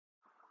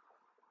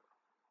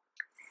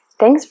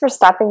Thanks for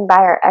stopping by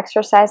our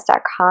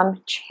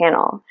Exercise.com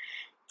channel.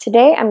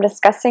 Today I'm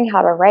discussing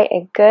how to write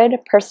a good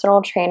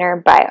personal trainer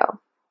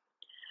bio.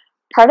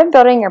 Part of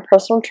building your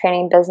personal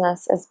training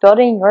business is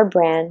building your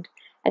brand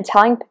and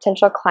telling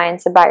potential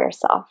clients about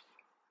yourself.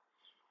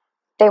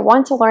 They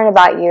want to learn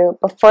about you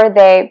before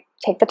they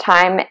take the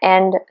time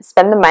and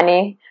spend the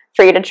money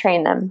for you to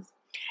train them.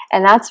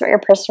 And that's what your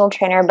personal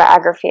trainer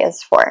biography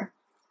is for.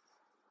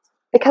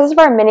 Because of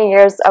our many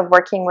years of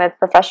working with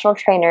professional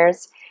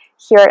trainers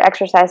here at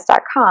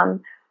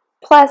Exercise.com,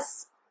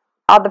 plus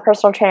all the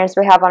personal trainers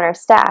we have on our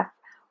staff,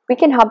 we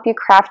can help you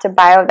craft a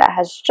bio that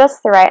has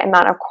just the right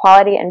amount of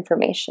quality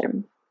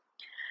information.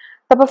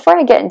 But before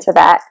I get into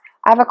that,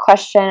 I have a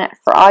question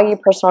for all you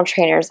personal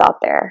trainers out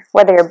there.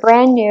 Whether you're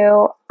brand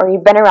new or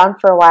you've been around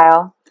for a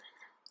while,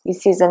 you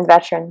seasoned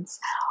veterans,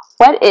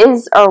 what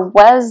is or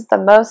was the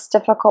most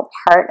difficult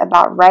part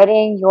about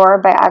writing your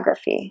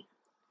biography?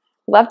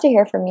 Love to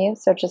hear from you,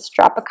 so just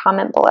drop a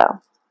comment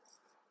below.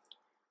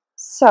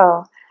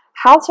 So,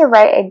 how to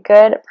write a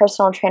good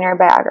personal trainer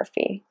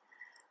biography?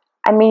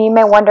 I mean, you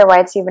may wonder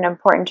why it's even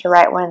important to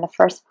write one in the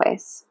first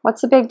place.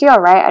 What's the big deal,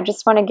 right? I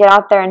just want to get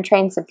out there and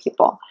train some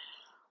people.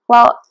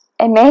 Well,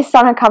 it may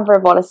sound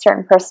uncomfortable to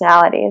certain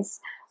personalities,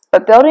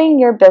 but building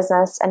your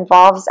business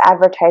involves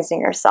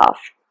advertising yourself.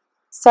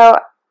 So,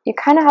 you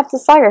kind of have to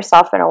sell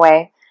yourself in a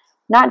way,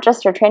 not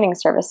just your training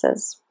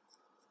services.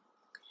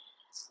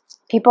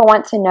 People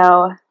want to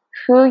know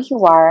who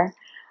you are,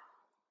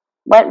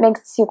 what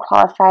makes you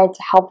qualified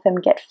to help them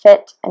get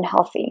fit and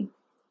healthy.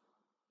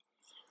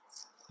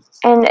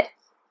 And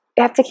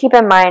you have to keep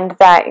in mind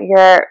that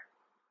your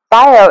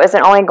bio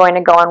isn't only going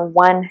to go on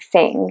one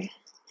thing.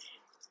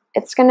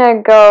 It's going to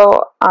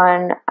go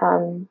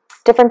on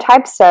different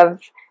types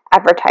of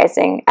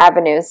advertising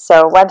avenues,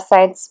 so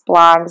websites,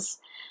 blogs,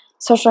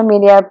 social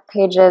media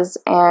pages,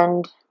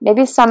 and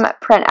maybe some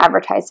print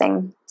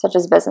advertising, such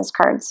as business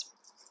cards.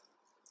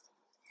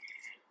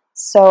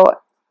 So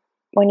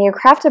when you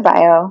craft a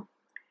bio,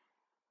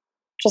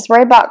 just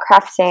worry about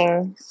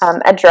crafting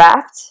a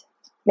draft,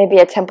 maybe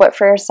a template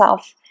for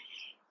yourself,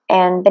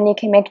 and then you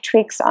can make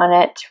tweaks on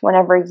it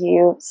whenever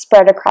you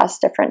spread across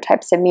different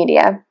types of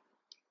media.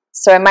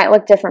 So it might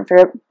look different for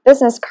your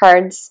business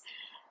cards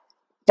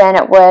than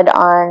it would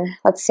on,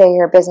 let's say,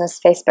 your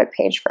business Facebook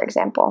page, for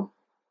example.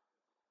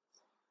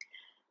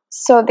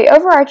 So the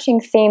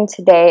overarching theme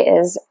today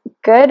is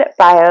good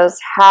bios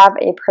have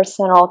a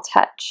personal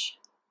touch.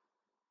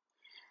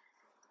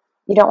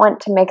 You don't want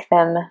to make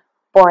them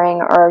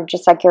boring or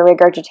just like you're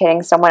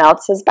regurgitating someone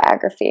else's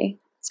biography.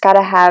 It's got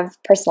to have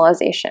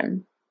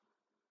personalization.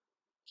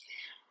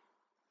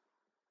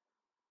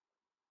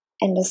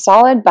 And a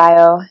solid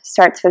bio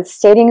starts with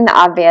stating the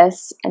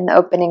obvious in the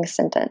opening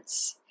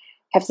sentence.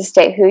 You have to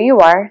state who you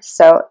are,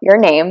 so your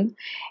name,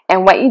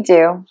 and what you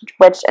do,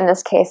 which in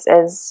this case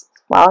is,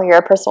 well, you're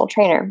a personal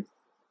trainer.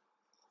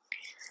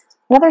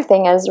 Another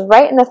thing is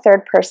write in the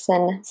third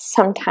person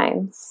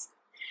sometimes.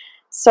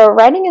 So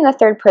writing in the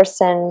third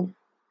person,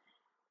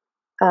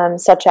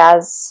 such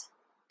as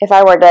if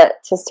I were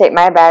to state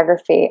my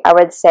biography, I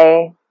would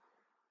say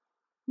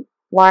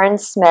Lauren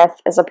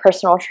Smith is a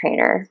personal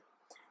trainer.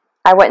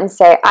 I wouldn't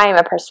say I am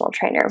a personal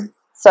trainer.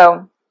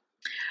 So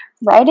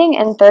writing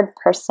in third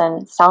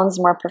person sounds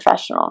more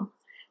professional,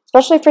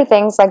 especially for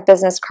things like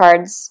business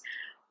cards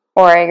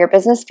or your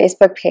business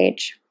Facebook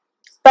page.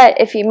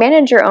 But if you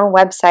manage your own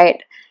website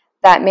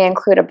that may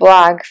include a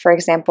blog, for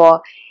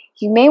example,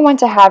 you may want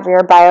to have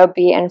your bio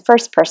be in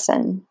first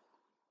person.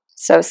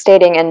 So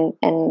stating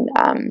in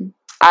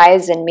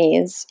I's and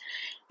me's,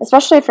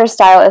 especially for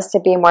stylists to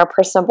be more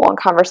personable and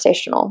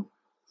conversational.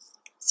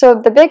 So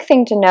the big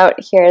thing to note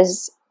here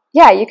is,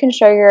 yeah, you can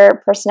show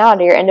your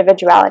personality, your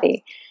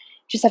individuality.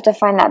 You just have to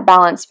find that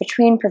balance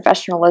between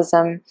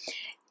professionalism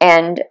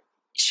and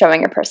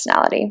showing your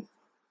personality.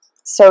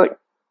 So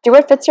do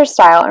what fits your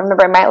style. And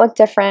remember, it might look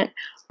different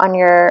on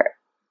your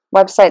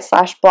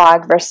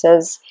website/blog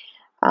versus,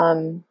 I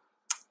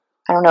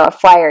don't know, a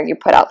flyer you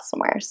put out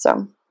somewhere.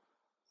 So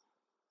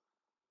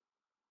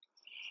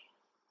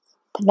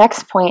the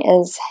next point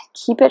is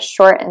keep it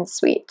short and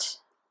sweet.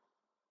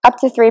 Up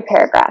to 3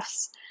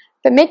 paragraphs.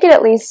 But make it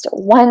at least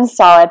one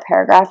solid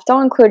paragraph.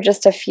 Don't include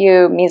just a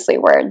few measly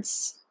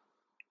words.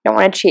 You don't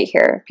want to cheat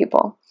here,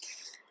 people.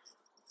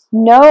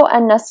 No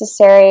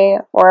unnecessary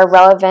or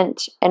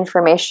irrelevant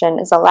information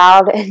is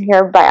allowed in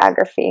your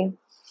biography.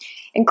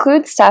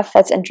 Include stuff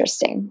that's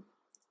interesting.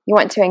 You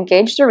want to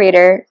engage the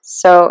reader,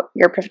 so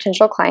your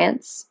potential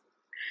clients,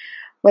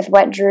 with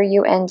what drew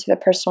you into the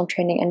personal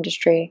training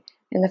industry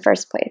in the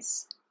first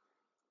place.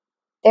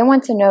 They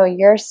want to know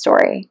your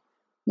story,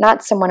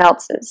 not someone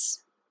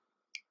else's.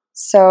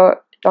 So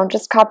don't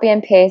just copy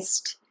and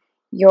paste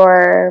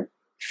your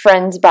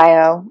friend's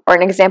bio or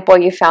an example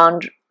you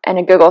found in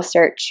a Google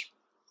search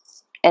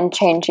and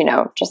change,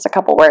 just a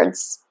couple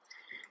words.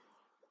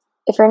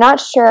 If you're not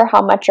sure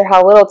how much or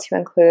how little to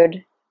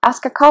include,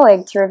 ask a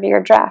colleague to review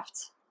your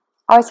draft.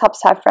 Always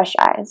helps to have fresh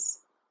eyes.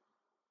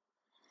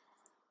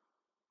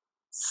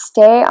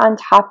 Stay on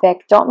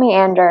topic. Don't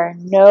meander.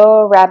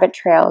 No rabbit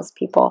trails,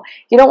 people.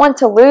 You don't want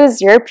to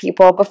lose your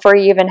people before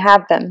you even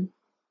have them.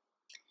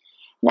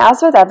 And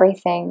as with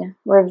everything,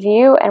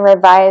 review and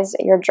revise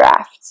your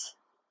draft.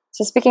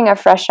 So speaking of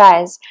fresh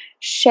eyes,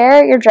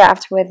 share your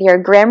draft with your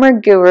grammar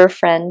guru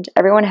friend.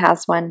 Everyone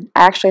has one.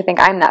 I actually think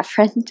I'm that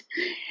friend.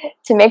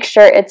 To make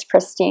sure it's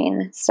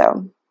pristine.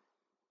 So you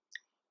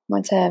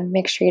want to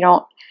make sure you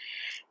don't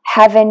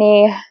have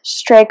any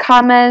stray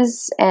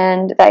commas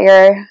and that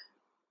your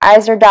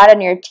I's are dotted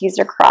and your T's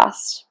are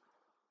crossed.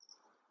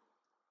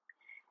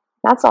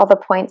 That's all the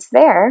points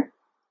there.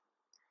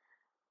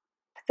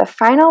 The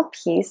final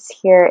piece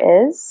here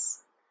is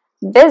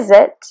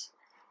visit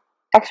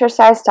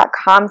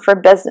Exercise.com for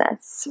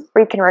business,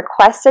 where you can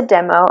request a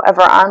demo of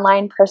our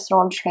online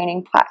personal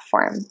training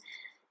platform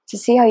to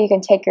see how you can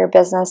take your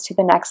business to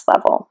the next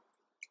level.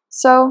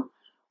 So,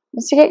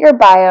 once you get your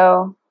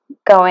bio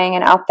going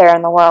and out there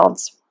in the world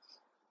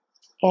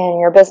and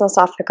your business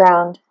off the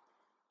ground,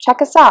 check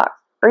us out,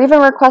 or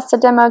even request a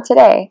demo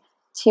today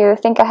to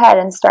think ahead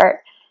and start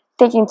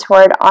thinking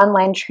toward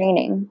online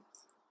training.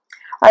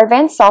 Our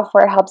advanced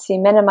software helps you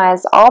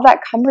minimize all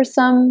that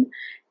cumbersome,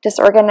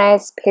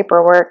 disorganized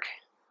paperwork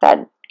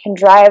that can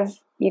drive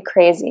you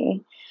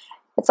crazy.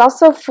 It's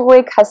also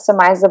fully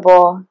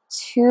customizable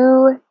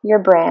to your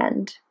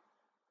brand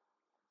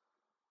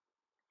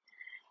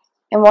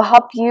and will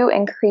help you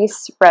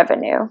increase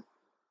revenue.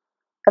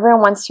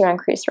 Everyone wants to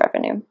increase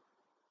revenue.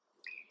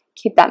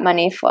 Keep that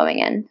money flowing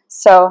in.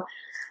 So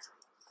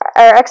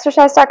our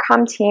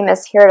Exercise.com team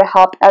is here to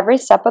help every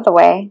step of the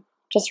way.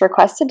 Just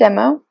request a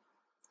demo.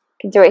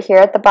 You can do it here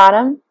at the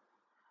bottom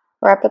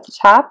or up at the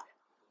top.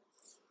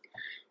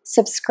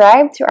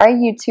 Subscribe to our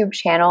YouTube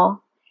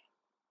channel.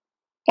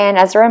 And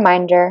as a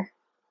reminder,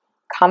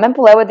 comment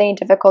below with any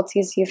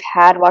difficulties you've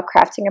had while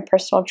crafting a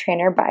personal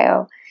trainer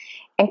bio,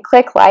 and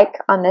click like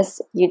on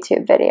this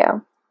YouTube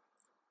video.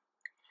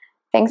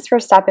 Thanks for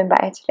stopping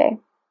by today.